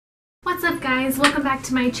What's up guys, welcome back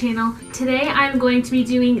to my channel. Today I'm going to be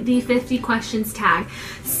doing the 50 questions tag.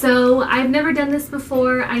 So I've never done this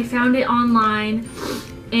before, I found it online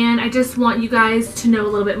and I just want you guys to know a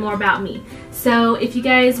little bit more about me. So if you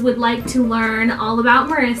guys would like to learn all about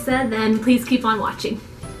Marissa, then please keep on watching.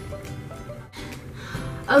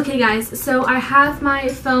 Okay guys, so I have my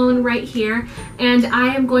phone right here and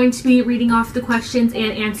I am going to be reading off the questions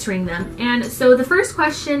and answering them. And so the first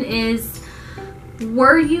question is,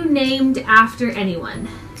 were you named after anyone?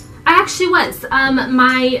 I actually was.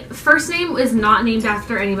 My first name was not named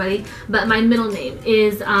after anybody, but my middle name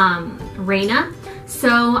is Reina.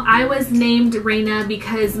 So I was named Reina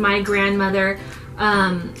because my grandmother,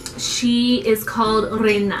 she is called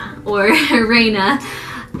Reina or Reina.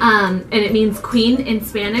 And it means queen in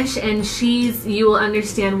Spanish, and you will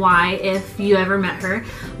understand why if you ever met her,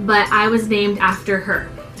 but I was named after her.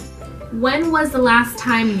 When was the last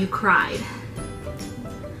time you cried?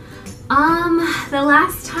 The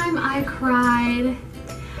last time I cried,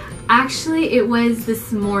 actually it was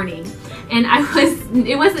this morning, and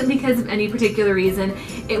it wasn't because of any particular reason.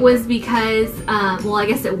 It was because, well, I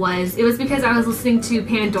guess it was because I was listening to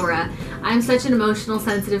Pandora. I'm such an emotional,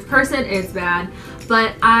 sensitive person, it's bad,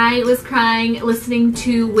 but I was crying listening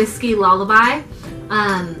to Whiskey Lullaby.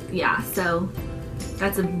 Yeah, so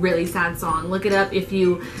that's a really sad song. Look it up if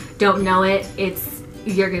you don't know it.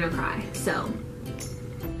 You're gonna cry, so.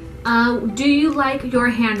 Do you like your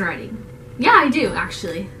handwriting? Yeah, I do,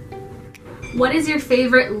 actually. What is your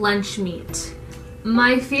favorite lunch meat?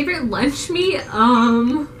 My favorite lunch meat?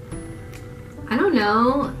 I don't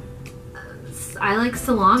know. I like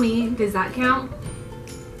salami. Does that count?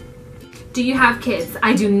 Do you have kids?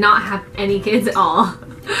 I do not have any kids at all.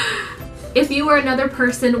 If you were another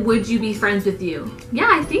person, would you be friends with you? Yeah,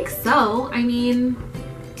 I think so. I mean,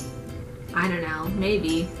 I don't know,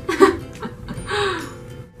 maybe.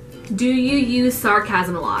 Do you use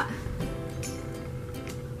sarcasm a lot?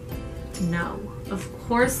 No, of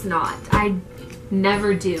course not. I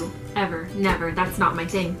never do. Ever. Never. That's not my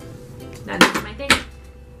thing. That's not my thing.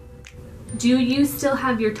 Do you still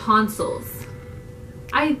have your tonsils?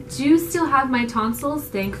 I do still have my tonsils,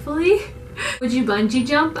 thankfully. Would you bungee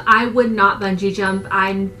jump? I would not bungee jump.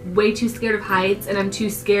 I'm way too scared of heights, and I'm too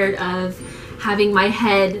scared of having my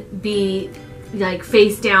head be like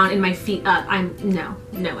face down and my feet up.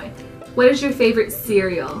 No way. What is your favorite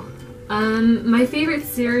cereal? My favorite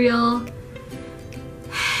cereal,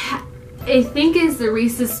 I think, is the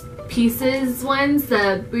Reese's Pieces ones.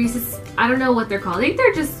 The Reese's, I don't know what they're called. I think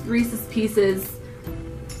they're just Reese's Pieces.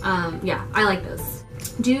 Yeah, I like those.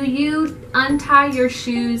 Do you untie your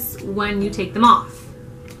shoes when you take them off?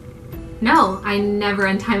 No, I never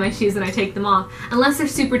untie my shoes when I take them off. Unless they're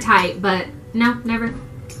super tight, but no, never.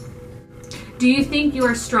 Do you think you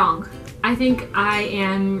are strong? I think I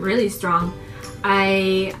am really strong.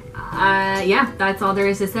 Yeah, that's all there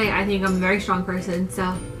is to say. I think I'm a very strong person,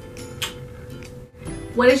 so.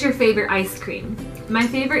 What is your favorite ice cream? My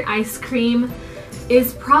favorite ice cream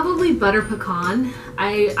is probably butter pecan.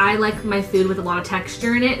 I like my food with a lot of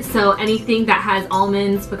texture in it, so anything that has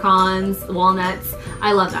almonds, pecans, walnuts,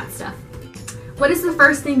 I love that stuff. What is the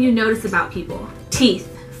first thing you notice about people?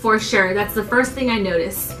 Teeth, for sure. That's the first thing I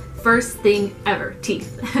notice. First thing ever,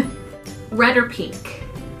 teeth. Red or pink?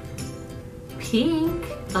 Pink,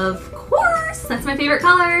 of course. That's my favorite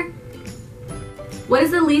color. What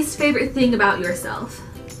is the least favorite thing about yourself?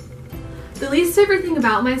 The least favorite thing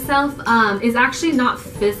about myself is actually not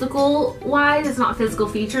physical wise. It's not physical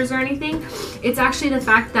features or anything. It's actually the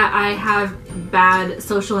fact that I have bad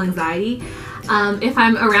social anxiety. If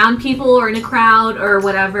I'm around people or in a crowd or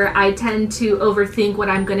whatever, I tend to overthink what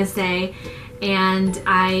I'm gonna say. And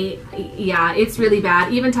yeah, it's really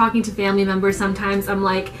bad. Even talking to family members, sometimes I'm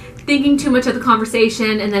like thinking too much of the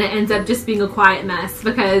conversation, and then it ends up just being a quiet mess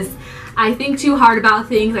because I think too hard about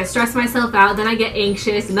things. I stress myself out, then I get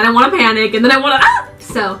anxious, and then I want to panic, and then I want to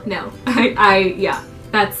So no, yeah,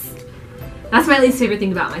 that's my least favorite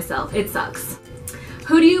thing about myself. It sucks.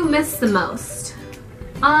 Who do you miss the most?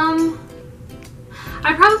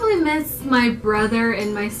 I probably miss my brother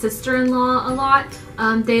and my sister-in-law a lot.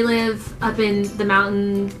 They live up in the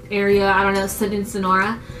mountain area, I don't know, in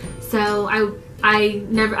Sonora. So I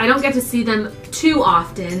don't get to see them too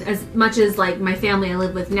often, as much as like my family I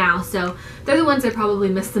live with now. So they're the ones I probably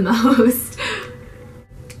miss the most.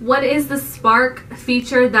 What is the spark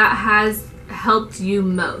feature that has helped you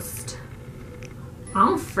most? I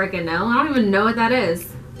don't freaking know. I don't even know what that is.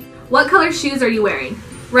 What color shoes are you wearing?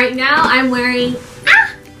 Right now I'm wearing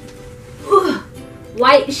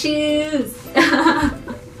white shoes.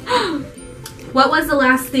 What was the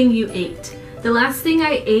last thing you ate? The last thing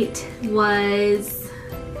I ate was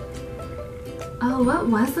Oh, what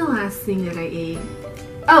was the last thing that I ate?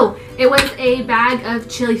 Oh, it was a bag of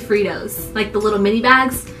chili Fritos, like the little mini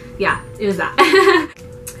bags. Yeah, it was that.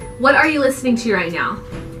 What are you listening to right now?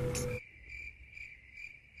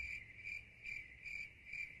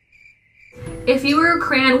 If you were a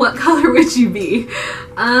crayon, what color would you be?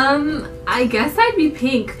 I guess I'd be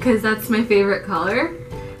pink because that's my favorite color.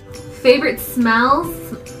 Favorite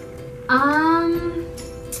smells?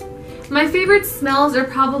 My favorite smells are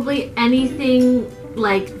probably anything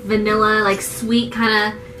like vanilla, like sweet,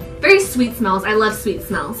 kind of very sweet smells. I love sweet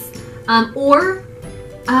smells.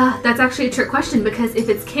 That's actually a trick question because if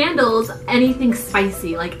it's candles, anything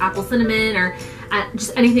spicy like apple cinnamon or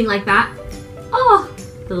just anything like that. Oh,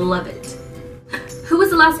 love it. Who was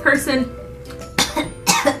the last person?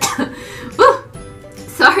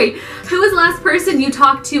 Sorry. Who was the last person you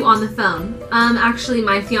talked to on the phone? Actually,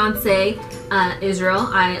 my fiance, Israel.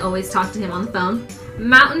 I always talk to him on the phone.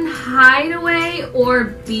 Mountain hideaway or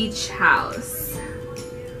beach house?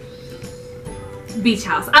 Beach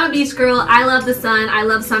house. I'm a beach girl. I love the sun. I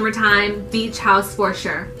love summertime. Beach house for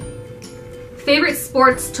sure. Favorite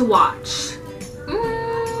sports to watch?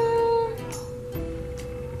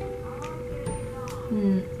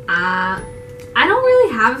 I don't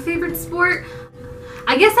really have a favorite sport.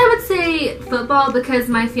 I guess I would say football because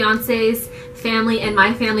my fiance's family and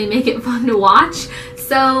my family make it fun to watch.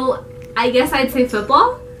 So I guess I'd say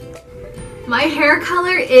football. My hair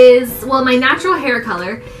color is, well, my natural hair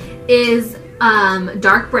color is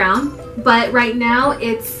dark brown, but right now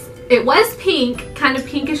it was pink, kind of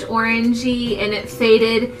pinkish orangey, and it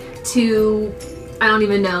faded to, I don't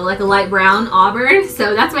even know, like a light brown auburn.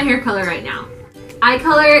 So that's my hair color right now. Eye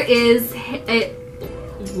color is,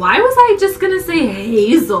 why was I just gonna say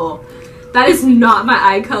hazel? That is not my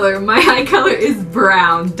eye color. My eye color is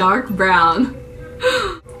brown, dark brown.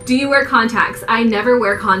 Do you wear contacts? I never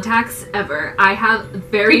wear contacts ever. I have a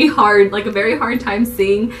very hard time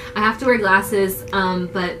seeing. I have to wear glasses,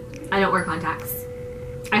 but I don't wear contacts.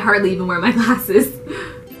 I hardly even wear my glasses.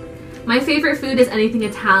 My favorite food is anything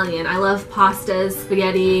Italian. I love pastas,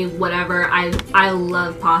 spaghetti, whatever. I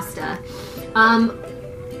love pasta.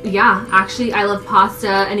 Yeah, actually I love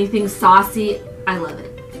pasta, anything saucy, I love it.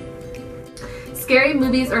 Scary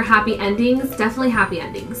movies or happy endings? Definitely happy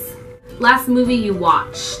endings. Last movie you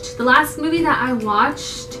watched? The last movie that I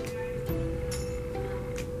watched,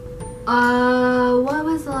 what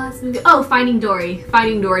was the last movie? Oh, Finding Dory.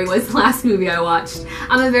 Finding Dory was the last movie I watched.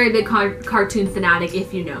 I'm a very big cartoon fanatic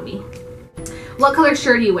if you know me. What color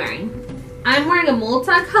shirt are you wearing? I'm wearing a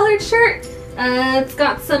multicolored shirt. It's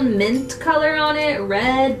got some mint color on it,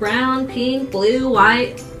 red, brown, pink, blue,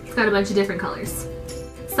 white. It's got a bunch of different colors.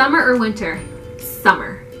 Summer or winter?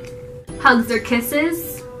 Summer. Hugs or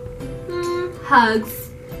kisses? Hugs.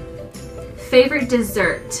 Favorite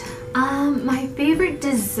dessert? My favorite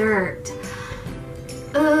dessert.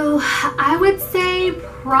 Oh, I would say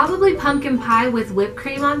probably pumpkin pie with whipped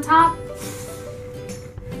cream on top.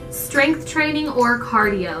 Strength training or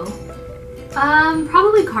cardio?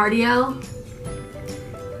 Probably cardio.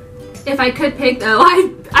 If I could pick though,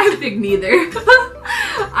 I would pick neither.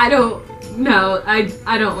 I don't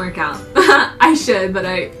work out. I should, but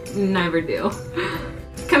I never do.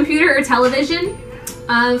 Computer or television?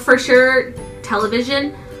 For sure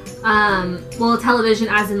television. Well, television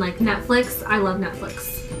as in like Netflix. I love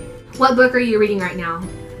Netflix. What book are you reading right now?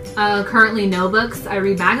 Currently no books. I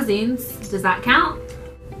read magazines. Does that count?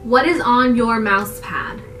 What is on your mouse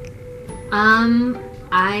pad?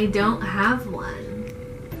 I don't have one.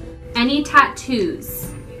 Any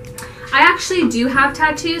tattoos? I actually do have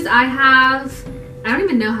tattoos. I don't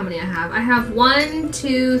even know how many I have. I have 1,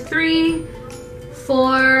 2, 3,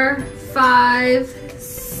 4, 5,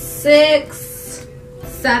 6,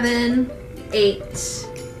 7, 8.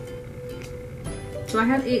 Do I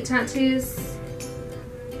have 8 tattoos?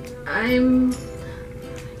 I'm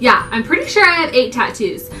pretty sure I have 8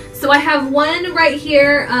 tattoos. So I have one right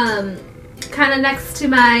here, kind of next to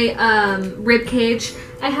my rib cage.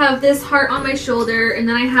 I have this heart on my shoulder, and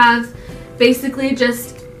then I have basically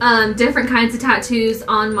just different kinds of tattoos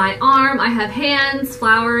on my arm. I have hands,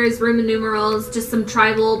 flowers, Roman numerals, just some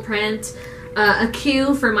tribal print, a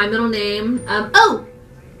Q for my middle name. Oh!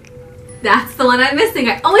 That's the one I'm missing.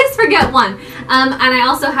 I always forget one. And I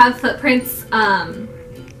also have footprints.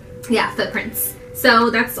 Yeah, footprints.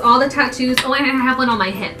 So that's all the tattoos. Oh, I have one on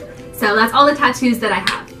my hip. So that's all the tattoos that I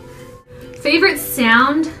have. Favorite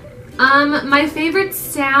sound? My favorite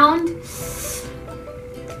sound,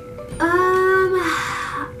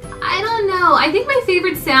 I don't know. I think my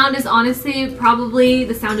favorite sound is honestly probably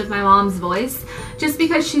the sound of my mom's voice, just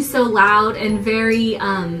because she's so loud and very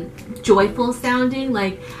joyful sounding.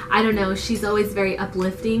 Like, I don't know, she's always very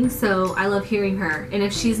uplifting, so I love hearing her. And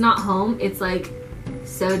if she's not home, it's like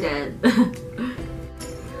so dead.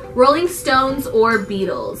 Rolling Stones or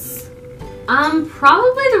Beatles?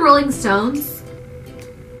 Probably the Rolling Stones.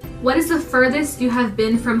 What is the furthest you have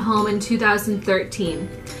been from home in 2013?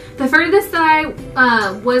 The furthest that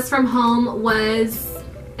I was from home was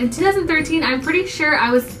in 2013. I'm pretty sure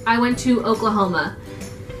I went to Oklahoma.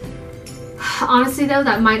 Honestly though,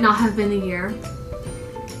 that might not have been the year.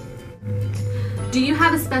 Do you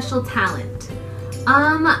have a special talent?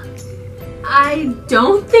 I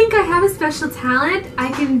don't think I have a special talent.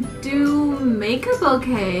 I can do makeup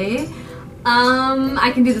okay.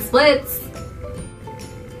 I can do the splits.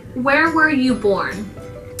 Where were you born?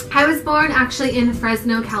 I was born actually in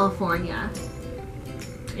Fresno, California.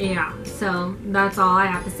 Yeah, so that's all I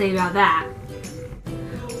have to say about that.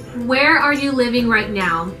 Where are you living right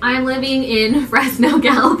now? I'm living in Fresno,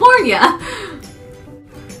 California.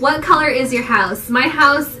 What color is your house? My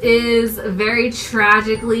house is very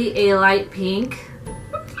tragically a light pink.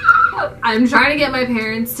 I'm trying to get my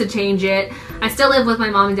parents to change it. I still live with my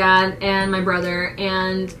mom and dad and my brother,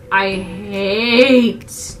 and I hate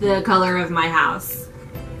the color of my house.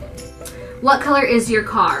 What color is your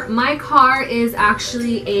car? My car is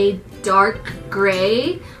actually a dark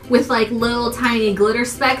gray with like little tiny glitter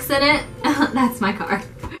specks in it. That's my car.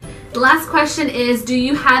 The last question is, do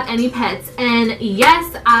you have any pets? And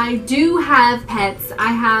yes, I do have pets.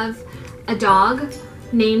 I have a dog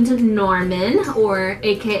named Norman, or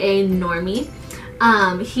aka Normie.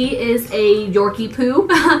 He is a Yorkie poo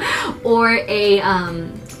or a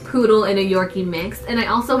poodle and a Yorkie mix. And I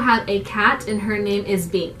also have a cat, and her name is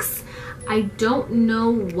Binks. I don't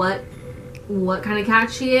know what kind of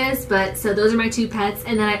cat she is, but so those are my two pets.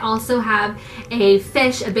 And then I also have a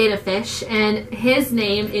fish, a betta fish, and his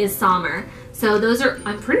name is Sommer. So those are,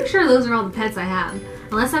 I'm pretty sure those are all the pets I have,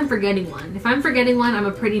 unless I'm forgetting one. If I'm forgetting one, I'm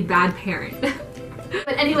a pretty bad parent.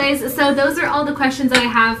 But anyways, so those are all the questions I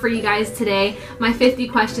have for you guys today, my 50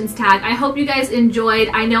 questions tag. I hope you guys enjoyed.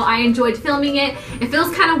 I know I enjoyed filming it. It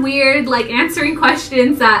feels kind of weird like answering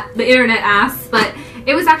questions that the internet asks, but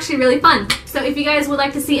it was actually really fun. So if you guys would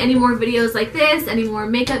like to see any more videos like this, any more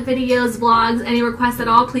makeup videos, vlogs, any requests at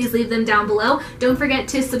all, please leave them down below. Don't forget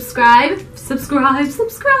to subscribe.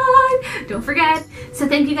 Don't forget. So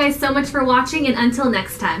thank you guys so much for watching, and until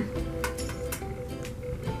next time.